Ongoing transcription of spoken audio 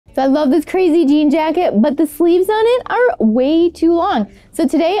So I love this crazy jean jacket, but the sleeves on it are way too long. So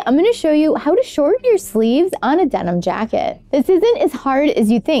today I'm going to show you how to shorten your sleeves on a denim jacket. This isn't as hard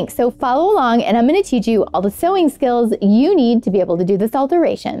as you think, so follow along and I'm going to teach you all the sewing skills you need to be able to do this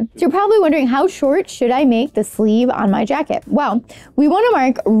alteration. So you're probably wondering, how short should I make the sleeve on my jacket? Well, we want to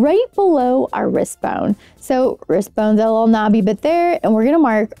mark right below our wrist bone. So wrist bone's a little knobby bit there, and we're going to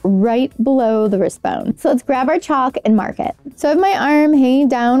mark right below the wrist bone. So let's grab our chalk and mark it. So I have my arm hanging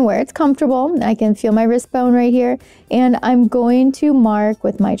down where it's comfortable. I can feel my wrist bone right here, and I'm going to mark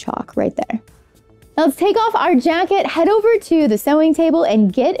with my chalk right there. Now let's take off our jacket, head over to the sewing table,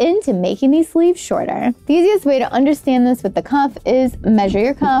 and get into making these sleeves shorter. The easiest way to understand this with the cuff is measure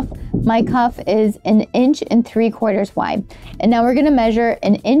your cuff. My cuff is 1 3/4 inches wide. And now we're gonna measure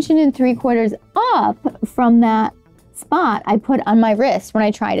 1 3/4 inches up from that spot I put on my wrist when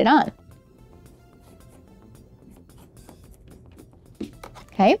I tried it on.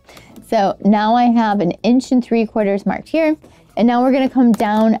 Okay, so now I have 1 3/4 inches marked here. And now we're going to come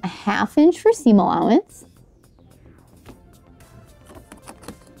down 1/2 inch for seam allowance.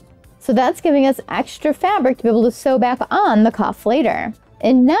 So that's giving us extra fabric to be able to sew back on the cuff later.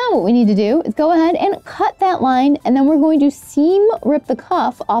 And now what we need to do is go ahead and cut that line, and then we're going to seam rip the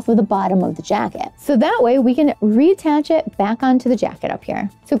cuff off of the bottom of the jacket. So that way we can reattach it back onto the jacket up here.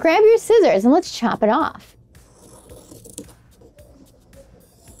 So grab your scissors and let's chop it off.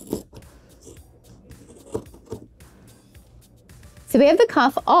 So we have the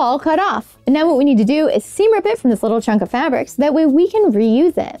cuff all cut off. And now what we need to do is seam rip it from this little chunk of fabric so that way we can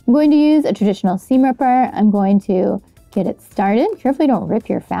reuse it. I'm going to use a traditional seam ripper. I'm going to get it started. Carefully don't rip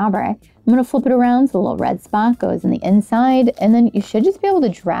your fabric. I'm going to flip it around so the little red spot goes in the inside, and then you should just be able to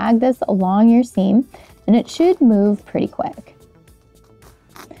drag this along your seam and it should move pretty quick.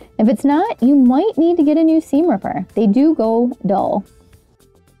 If it's not, you might need to get a new seam ripper. They do go dull.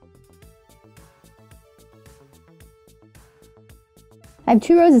 I have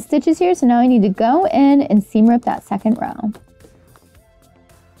 2 rows of stitches here, so now I need to go in and seam rip that second row.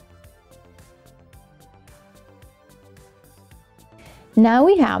 Now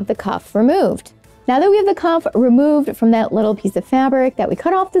we have the cuff removed. Now that we have the cuff removed from that little piece of fabric that we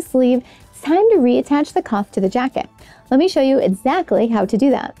cut off the sleeve, it's time to reattach the cuff to the jacket. Let me show you exactly how to do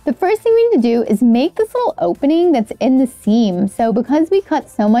that. The first thing we need to do is make this little opening that's in the seam. So because we cut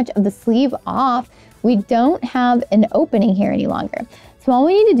so much of the sleeve off, we don't have an opening here any longer. So all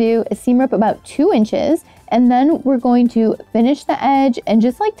we need to do is seam rip about 2 inches, and then we're going to finish the edge and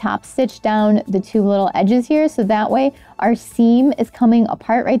just like top stitch down the 2 little edges here, so that way our seam is coming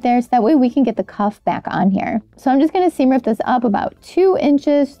apart right there, so that way we can get the cuff back on here. So I'm just going to seam rip this up about 2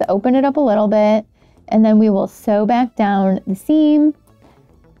 inches to open it up a little bit, and then we will sew back down the seam,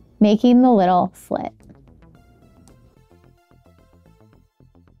 making the little slit.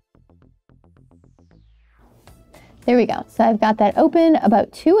 There we go. So I've got that open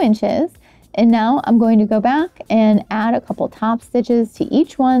about 2 inches, and now I'm going to go back and add a couple top stitches to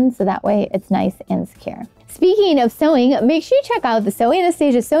each one so that way it's nice and secure. Speaking of sewing, make sure you check out the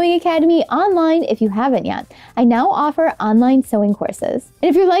Anastasia Sewing Academy online if you haven't yet. I now offer online sewing courses. And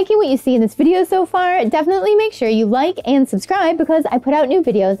if you're liking what you see in this video so far, definitely make sure you like and subscribe because I put out new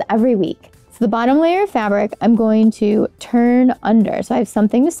videos every week. So the bottom layer of fabric, I'm going to turn under. So I have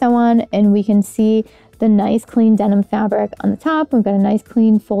something to sew on, and we can see the nice clean denim fabric on the top. We've got a nice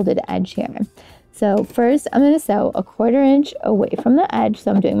clean folded edge here. So first I'm going to sew 1/4 inch away from the edge.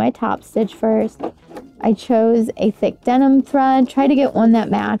 So I'm doing my top stitch first. I chose a thick denim thread. Try to get one that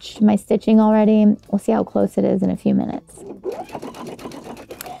matched my stitching already. We'll see how close it is in a few minutes.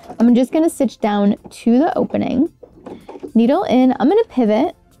 I'm just going to stitch down to the opening. Needle in. I'm going to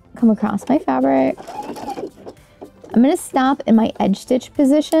pivot, come across my fabric. I'm going to stop in my edge stitch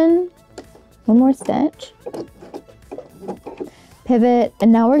position. 1 more stitch, pivot,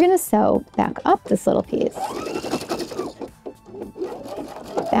 and now we're going to sew back up this little piece.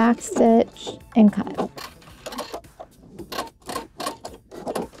 Back stitch and cut.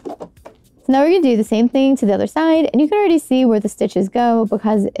 So now we're going to do the same thing to the other side, and you can already see where the stitches go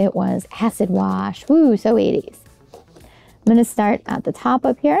because it was acid wash. Woo, so 80s. I'm going to start at the top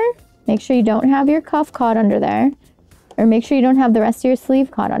up here. Make sure you don't have your cuff caught under there, or make sure you don't have the rest of your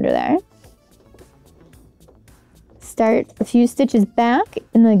sleeve caught under there. Start a few stitches back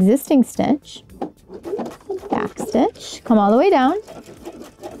in the existing stitch, back stitch, come all the way down,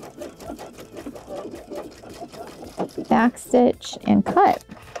 back stitch and cut.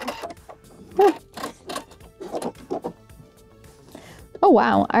 Oh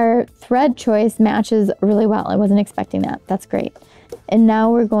wow, our thread choice matches really well. I wasn't expecting that. That's great. And now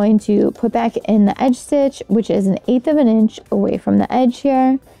we're going to put back in the edge stitch, which is 1/8 of an inch away from the edge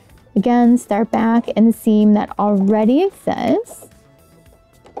here. Again, start back in the seam that already exists.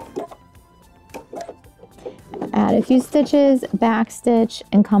 Add a few stitches, back stitch,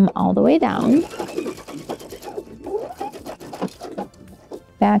 and come all the way down.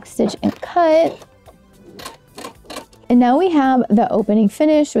 Back stitch and cut. And now we have the opening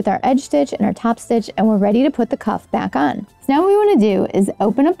finished with our edge stitch and our top stitch, and we're ready to put the cuff back on. So now what we want to do is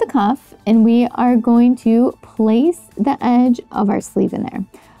open up the cuff, and we are going to place the edge of our sleeve in there,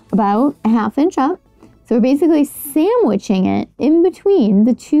 about a ½ inch up. So we're basically sandwiching it in between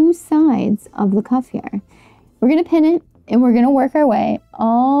the two sides of the cuff here. We're going to pin it, and we're going to work our way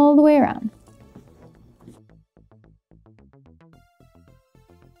all the way around.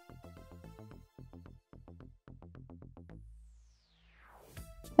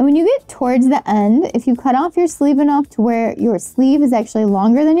 And when you get towards the end, if you cut off your sleeve enough to where your sleeve is actually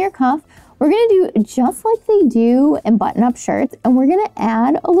longer than your cuff, we're gonna do just like they do in button-up shirts, and we're gonna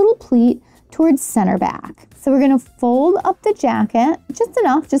add a little pleat towards center back. So we're gonna fold up the jacket, just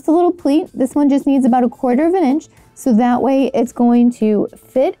enough, just a little pleat. This one just needs about 1/4 inch, so that way it's going to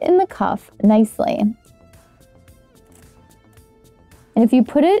fit in the cuff nicely. And if you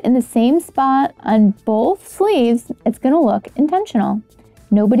put it in the same spot on both sleeves, it's gonna look intentional.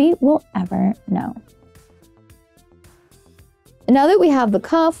 Nobody will ever know. And now that we have the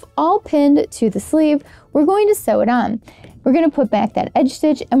cuff all pinned to the sleeve, we're going to sew it on. We're going to put back that edge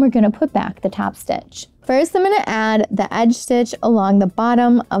stitch, and we're going to put back the top stitch. First, I'm going to add the edge stitch along the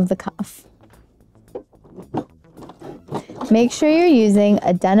bottom of the cuff. Make sure you're using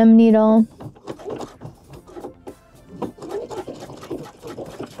a denim needle.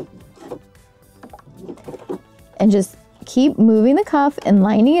 And just keep moving the cuff and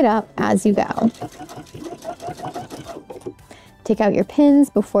lining it up as you go. Take out your pins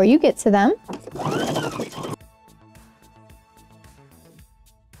before you get to them.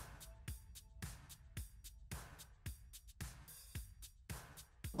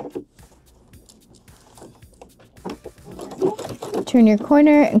 Turn your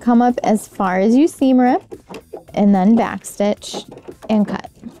corner and come up as far as you seam rip, and then back stitch and cut.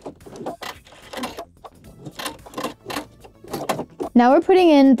 Now we're putting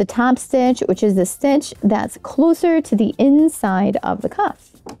in the top stitch, which is the stitch that's closer to the inside of the cuff.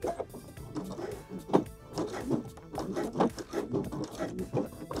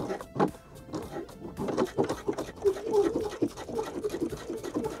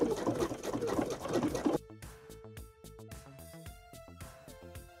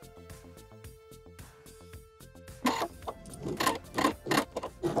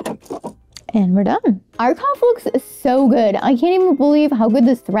 And we're done. Our cuff looks so good. I can't even believe how good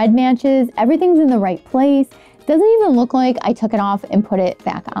this thread matches. Everything's in the right place. It doesn't even look like I took it off and put it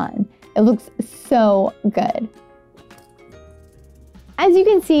back on. It looks so good. As you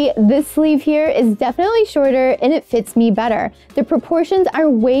can see, this sleeve here is definitely shorter and it fits me better. The proportions are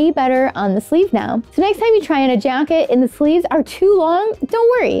way better on the sleeve now. So next time you try on a jacket and the sleeves are too long,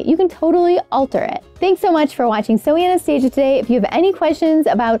 don't worry, you can totally alter it. Thanks so much for watching Sewing Anastasia today. If you have any questions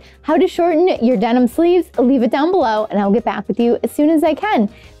about how to shorten your denim sleeves, leave it down below and I'll get back with you as soon as I can.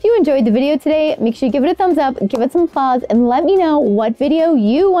 If you enjoyed the video today, make sure you give it a thumbs up, give it some applause, and let me know what video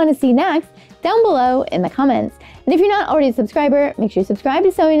you want to see next down below in the comments. And if you're not already a subscriber, make sure you subscribe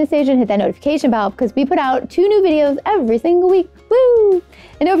to Sewing Anastasia and hit that notification bell because we put out 2 new videos every single week. Woo!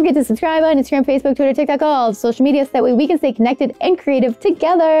 And don't forget to subscribe on Instagram, Facebook, Twitter, TikTok, all social media, so that way we can stay connected and creative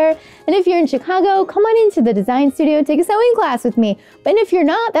together. And if you're in Chicago, come on into the design studio and take a sewing class with me. But if you're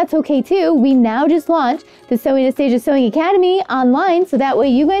not, that's okay too. We now just launched the Sewing Anastasia Sewing Academy online, so that way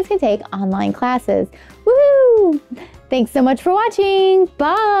you guys can take online classes. Woohoo! Thanks so much for watching.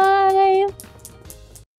 Bye!